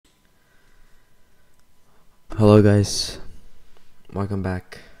Hello guys, welcome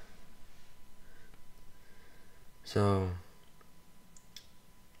back. So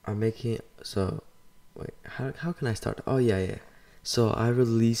I'm making wait, how can I start? Oh yeah. So I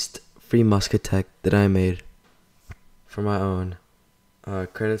released free Musket tech that I made for my own.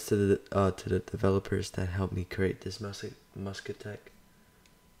 Credits to the developers that helped me create this Musket tech.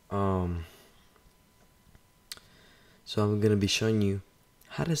 So I'm gonna be showing you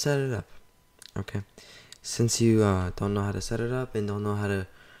how to set it up. Okay. Since you don't know how to set it up and don't know how to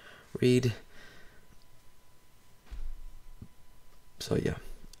read, so yeah.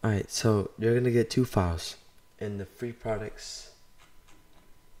 Alright, so you're gonna get two files in the free products.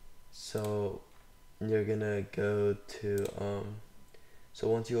 So you're gonna go to so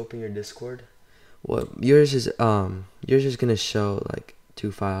once you open your Discord, yours is gonna show like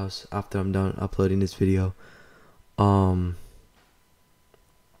two files after I'm done uploading this video. But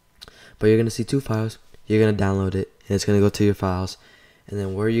you're gonna see two files, you're gonna download it, and it's gonna go to your files, and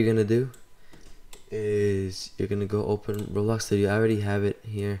then what you're gonna do is you're gonna go open Roblox Studio. I already have it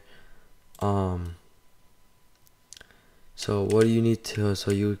here. So what do you need to,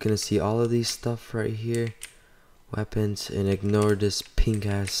 so you're gonna see all of these stuff right here, weapons, and ignore this pink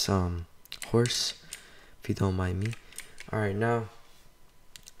ass horse if you don't mind me. Alright, now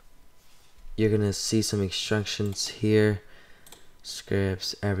you're gonna see some instructions here,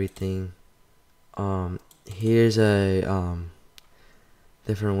 scripts, everything. Here's a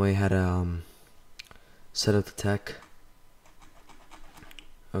different way how to set up the tech.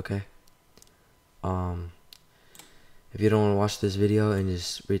 Okay. If you don't want to watch this video and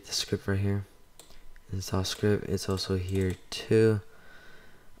just read the script right here, install script, it's also here too.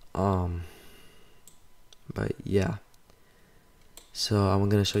 But yeah, so I'm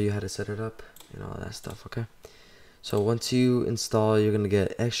gonna show you how to set it up and all that stuff. Okay, so once you install, you're gonna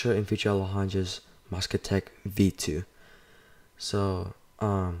get extra and feature Alejandra's Musket Tech V2. So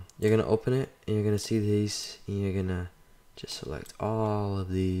you're gonna open it and you're gonna see these, and you're gonna just select all of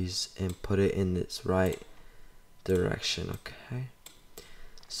these and put it in its right direction. Okay,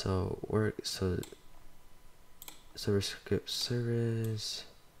 so server script service,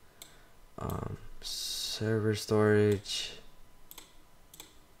 server storage,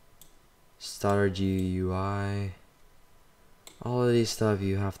 starter GUI, all of these stuff,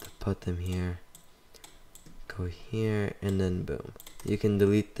 you have to put them here. Go here and then boom, you can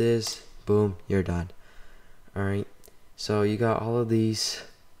delete this. Boom, you're done. Alright, so you got all of these.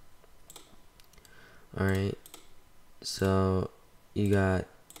 Alright, so you got,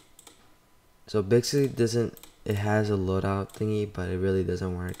 so basically it has a loadout thingy, but it really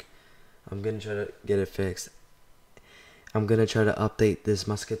doesn't work. I'm gonna try to get it fixed. I'm gonna try to update this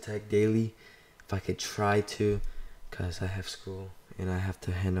Musket Tech daily if I could try to, because I have school and I have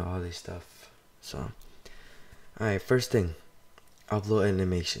to handle all this stuff. So alright, first thing, upload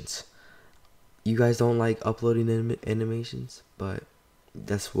animations. You guys don't like uploading animations, but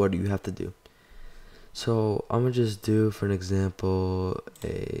that's what you have to do. So I'm gonna just do, for an example,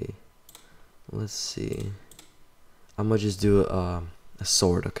 let's see, I'm gonna just do a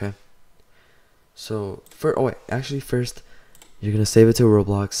sword. Okay, so first you're gonna save it to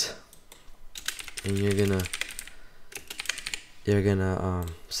Roblox, and you're gonna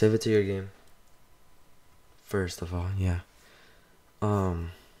save it to your game first of all. Yeah.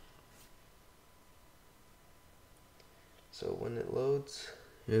 So when it loads,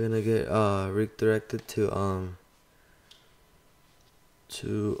 you're gonna get redirected to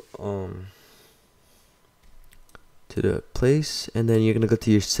the place, and then you're gonna go to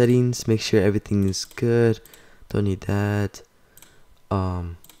your settings, make sure everything is good, don't need that.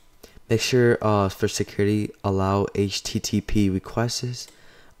 Make sure for security, allow HTTP requests,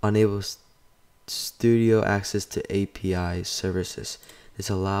 enable studio access to API services. This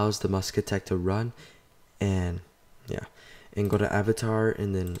allows the Musket Tech to run, and yeah, and go to avatar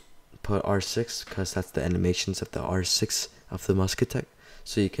and then put R6, because that's the animations of the R6 of the Musket Tech.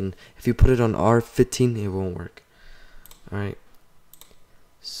 So you can, if you put it on R15, it won't work. Alright,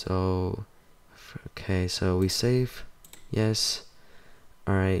 so okay, so we save, yes.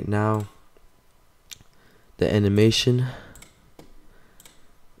 Alright, now the animation.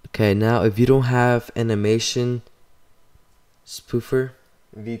 Okay, now if you don't have animation spoofer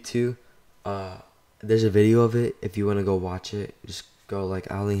V2, there's a video of it. If you want to go watch it, just go,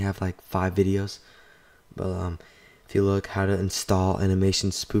 like, I only have like 5 videos, but if you look how to install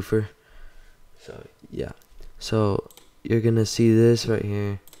animation spoofer, so yeah, so you're gonna see this right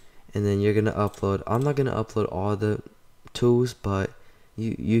here, and then you're gonna upload. I'm not gonna upload all the tools, but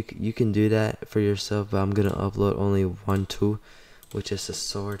you can do that for yourself, but I'm gonna upload only one tool, which is the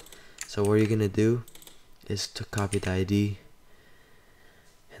sword. So what you're gonna do is to copy the ID,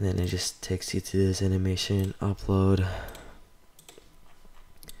 and then it just takes you to this animation, upload,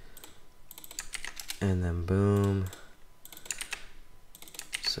 and then boom.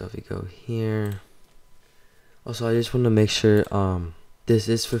 So if we go here, also I just want to make sure this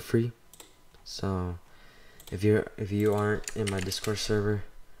is for free. So if you aren't in my Discord server,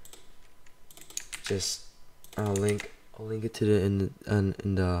 just I'll link it to the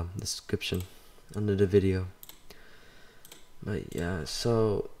in the description under the video. But yeah,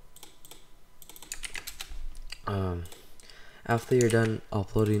 so after you're done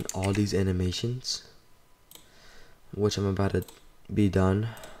uploading all these animations, which I'm about to be done,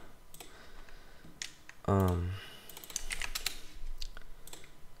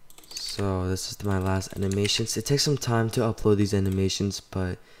 so this is my last animations. It takes some time to upload these animations,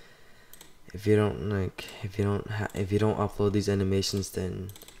 but if you don't upload these animations,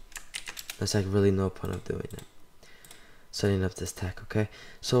 then there's like really no point of doing it, setting up this tech. Okay,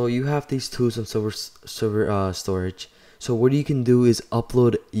 so you have these tools on server storage. So what you can do is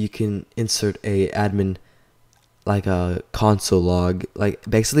upload, you can insert a admin, like a console log, like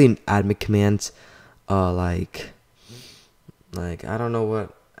basically an admin commands, like I don't know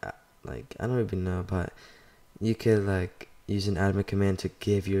what, like I don't even know, but you could like use an admin command to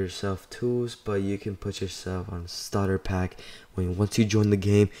give yourself tools, but you can put yourself on starter pack. Once you join the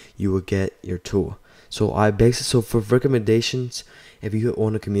game, you will get your tool. So so for recommendations, if you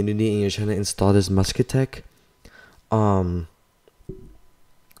own a community and you're trying to install this Musket tech, you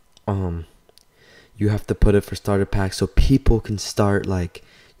have to put it for starter pack so people can start like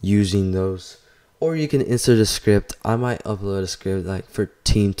using those. Or you can insert a script. I might upload a script like for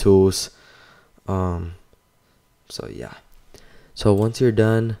team tools. So yeah. So once you're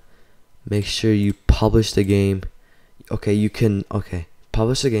done, make sure you publish the game. Okay,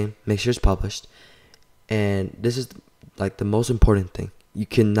 publish the game. Make sure it's published. And this is like the most important thing. You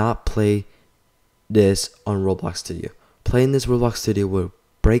cannot play this on Roblox Studio. Playing this Roblox Studio will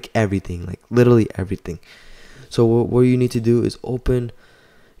break everything, like literally everything. So what you need to do is open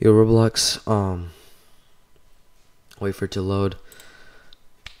your Roblox, wait for it to load,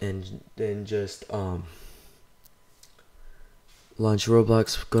 and then just launch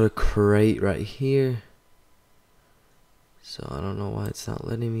Roblox. Go to create right here. So I don't know why it's not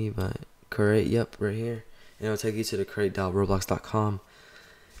letting me, but create, yep, right here, and it'll take you to the create.roblox.com,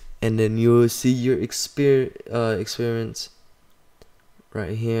 and then you will see your experiments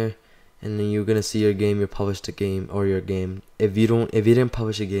right here, and then you're gonna see your game, you published the game, or your game. If you didn't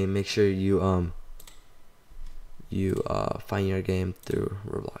publish a game, make sure you find your game through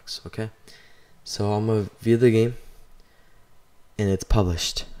Roblox. Okay, so I'm gonna view the game, and it's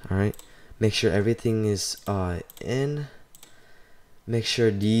published. All right, make sure everything is in. Make sure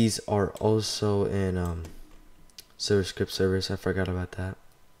these are also in script servers. I forgot about that.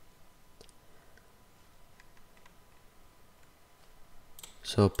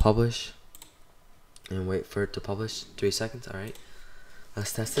 So publish and wait for it to publish. 3 seconds. All right,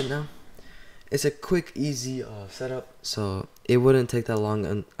 let's test it now. It's a quick, easy setup, so it wouldn't take that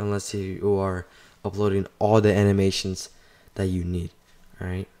long unless you are uploading all the animations that you need. All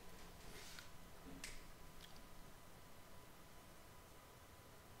right.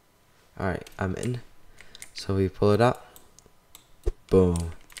 Alright, I'm in. So we pull it out.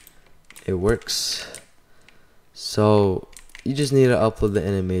 Boom. It works. So you just need to upload the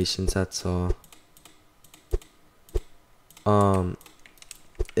animations, that's all.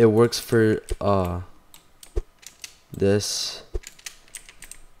 It works for this.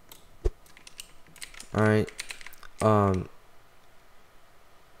 Alright.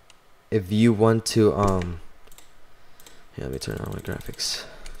 If you want to here, let me turn on my graphics,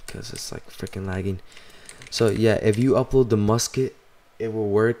 because it's like freaking lagging. So yeah, if you upload the Musket, it will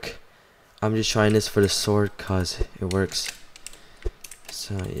work. I'm just trying this for the sword cause it works.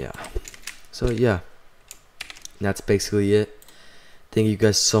 So yeah, that's basically it. Thank you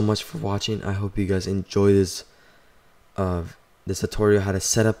guys so much for watching. I hope you guys enjoy this this tutorial how to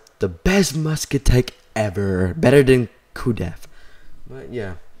set up the best Musket tech ever, better than Kudef. But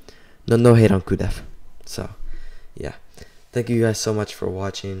yeah, no hate on Kudef. So yeah, thank you guys so much for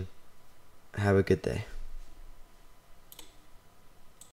watching. Have a good day.